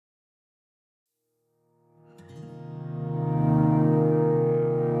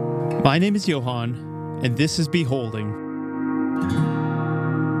My name is Johan, and this is Beholding.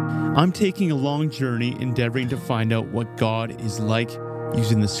 I'm taking a long journey endeavoring to find out what God is like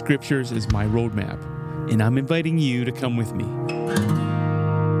using the scriptures as my roadmap, and I'm inviting you to come with me.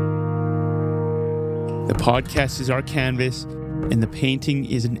 The podcast is our canvas, and the painting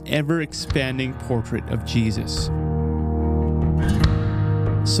is an ever-expanding portrait of Jesus.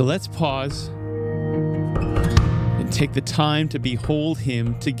 So let's pause and take the time to behold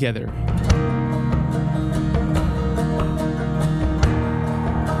him together.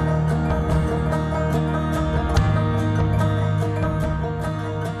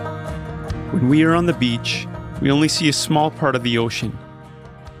 When we are on the beach, we only see a small part of the ocean.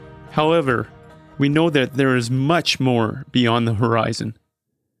 However, we know that there is much more beyond the horizon.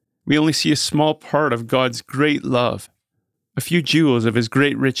 We only see a small part of God's great love, a few jewels of his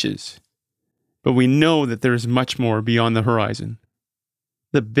great riches. But we know that there is much more beyond the horizon.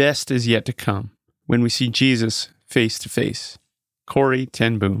 The best is yet to come when we see Jesus face to face. Corrie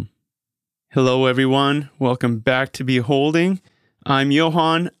ten Boom. Hello everyone, welcome back to Beholding. I'm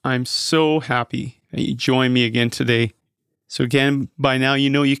Johan. I'm so happy that you joined me again today. So again, by now you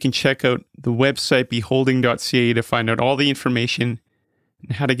know you can check out the website beholding.ca to find out all the information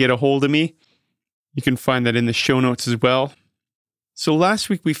and how to get a hold of me. You can find that in the show notes as well. So last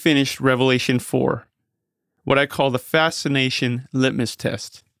week we finished Revelation 4, what I call the fascination litmus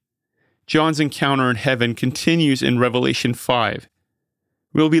test. John's encounter in heaven continues in Revelation 5.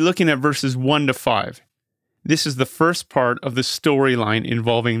 We'll be looking at verses 1 to 5. This is the first part of the storyline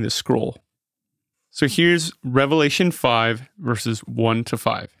involving the scroll. So here's Revelation 5, verses 1 to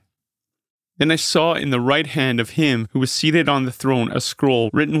 5. Then I saw in the right hand of him who was seated on the throne a scroll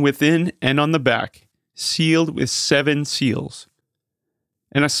written within and on the back, sealed with 7 seals.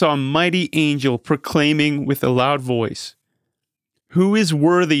 And I saw a mighty angel proclaiming with a loud voice, "Who is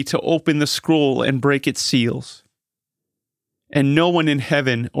worthy to open the scroll and break its seals?" And no one in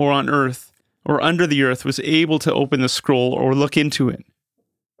heaven or on earth or under the earth was able to open the scroll or look into it.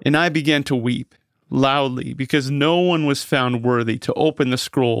 And I began to weep loudly because no one was found worthy to open the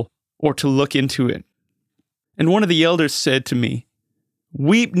scroll or to look into it. And one of the elders said to me,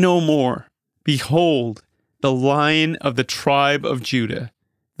 "Weep no more. Behold, the Lion of the tribe of Judah,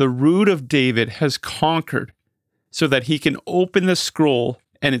 the Root of David, has conquered so that he can open the scroll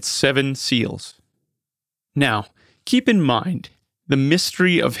and its 7 seals." Now, keep in mind the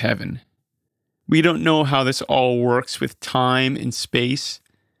mystery of heaven. We don't know how this all works with time and space.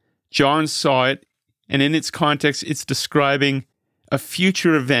 John saw it, and in its context, it's describing a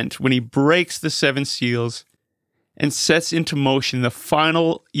future event when he breaks the 7 seals and sets into motion the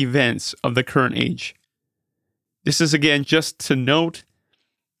final events of the current age. This is, again, just to note,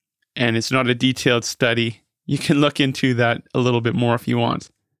 and it's not a detailed study. You can look into that a little bit more if you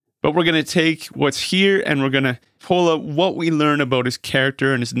want. But we're going to take what's here and we're going to pull out what we learn about his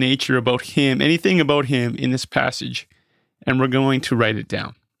character and his nature, about him, anything about him in this passage, and we're going to write it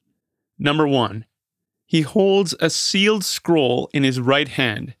down. Number 1, he holds a sealed scroll in his right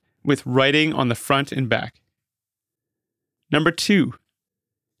hand with writing on the front and back. Number 2,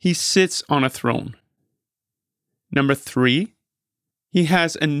 he sits on a throne. Number 3, he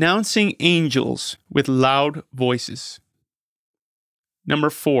has announcing angels with loud voices. Number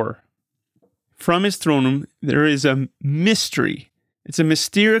 4, from his throne room, there is a mystery. It's a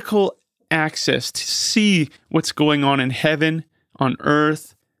mystical access to see what's going on in heaven, on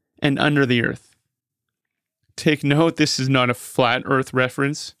earth, and under the earth. Take note, this is not a flat earth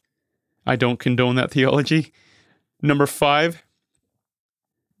reference. I don't condone that theology. Number 5,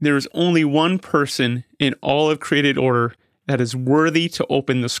 there is only one person in all of created order that is worthy to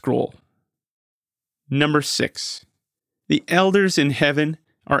open the scroll. Number 6, the elders in heaven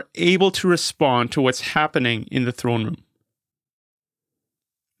are able to respond to what's happening in the throne room.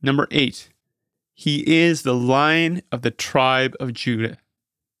 Number 8, he is the Lion of the tribe of Judah.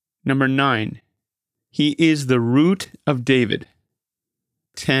 Number 9, he is the Root of David.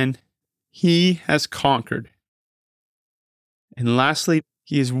 10, he has conquered. And lastly,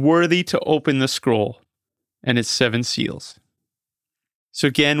 he is worthy to open the scroll and its 7 seals. So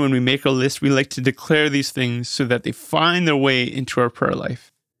again, when we make our list, we like to declare these things so that they find their way into our prayer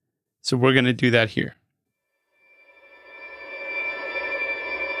life. So we're going to do that here.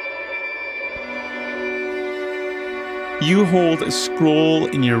 You hold a scroll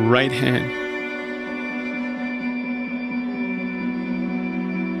in your right hand.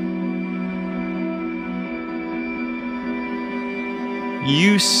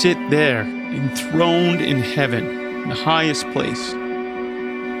 You sit there, enthroned in heaven, the highest place.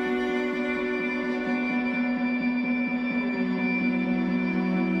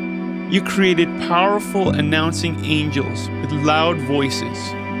 You created powerful announcing angels with loud voices.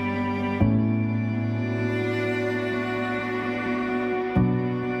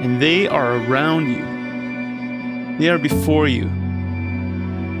 And they are around you. They are before you.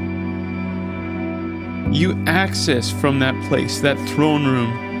 You access from that place, that throne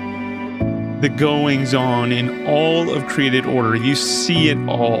room, the goings on in all of created order. You see it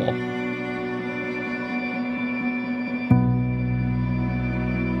all.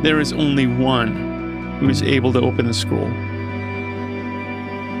 There is only one who is able to open the scroll.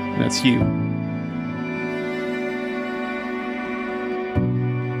 And that's you.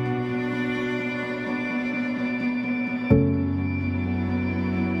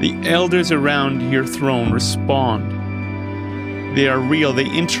 The elders around your throne respond. They are real. They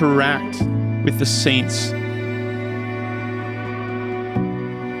interact with the saints.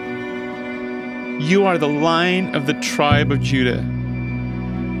 You are the Lion of the tribe of Judah.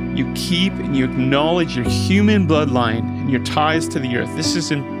 You keep and you acknowledge your human bloodline and your ties to the earth. This is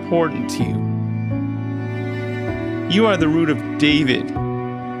important to you. You are the root of David.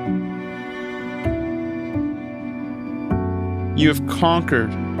 You have conquered,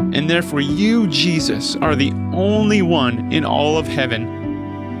 and therefore you, Jesus, are the only one in all of heaven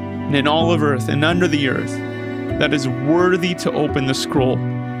and in all of earth and under the earth that is worthy to open the scroll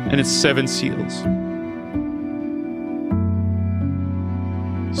and its 7 seals.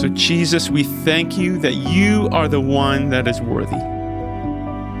 So Jesus, we thank you that you are the one that is worthy.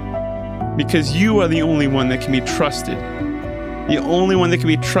 Because you are the only one that can be trusted. The only one that can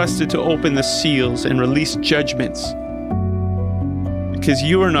be trusted to open the seals and release judgments. Because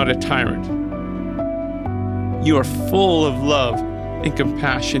you are not a tyrant. You are full of love and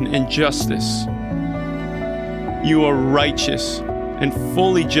compassion and justice. You are righteous and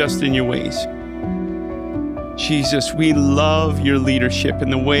fully just in your ways. Jesus, we love your leadership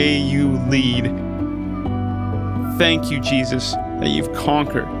and the way you lead. Thank you, Jesus, that you've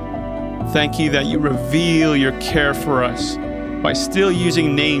conquered. Thank you that you reveal your care for us by still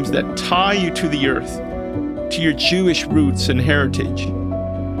using names that tie you to the earth, to your Jewish roots and heritage,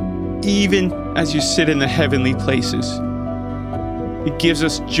 even as you sit in the heavenly places. It gives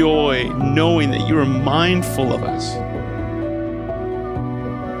us joy knowing that you are mindful of us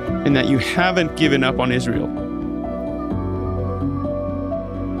and that you haven't given up on Israel.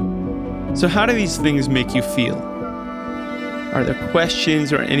 So how do these things make you feel? Are there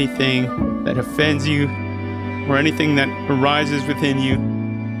questions or anything that offends you or anything that arises within you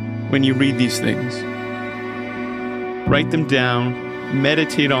when you read these things? Write them down,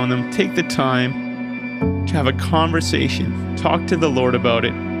 meditate on them, take the time to have a conversation, talk to the Lord about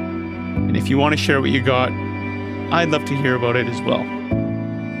it. And if you want to share what you got, I'd love to hear about it as well.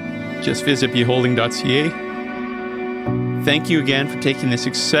 Just visit beholding.ca. Thank you again for taking this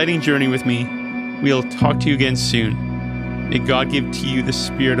exciting journey with me. We'll talk to you again soon. May God give to you the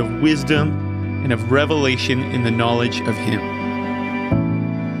spirit of wisdom and of revelation in the knowledge of Him.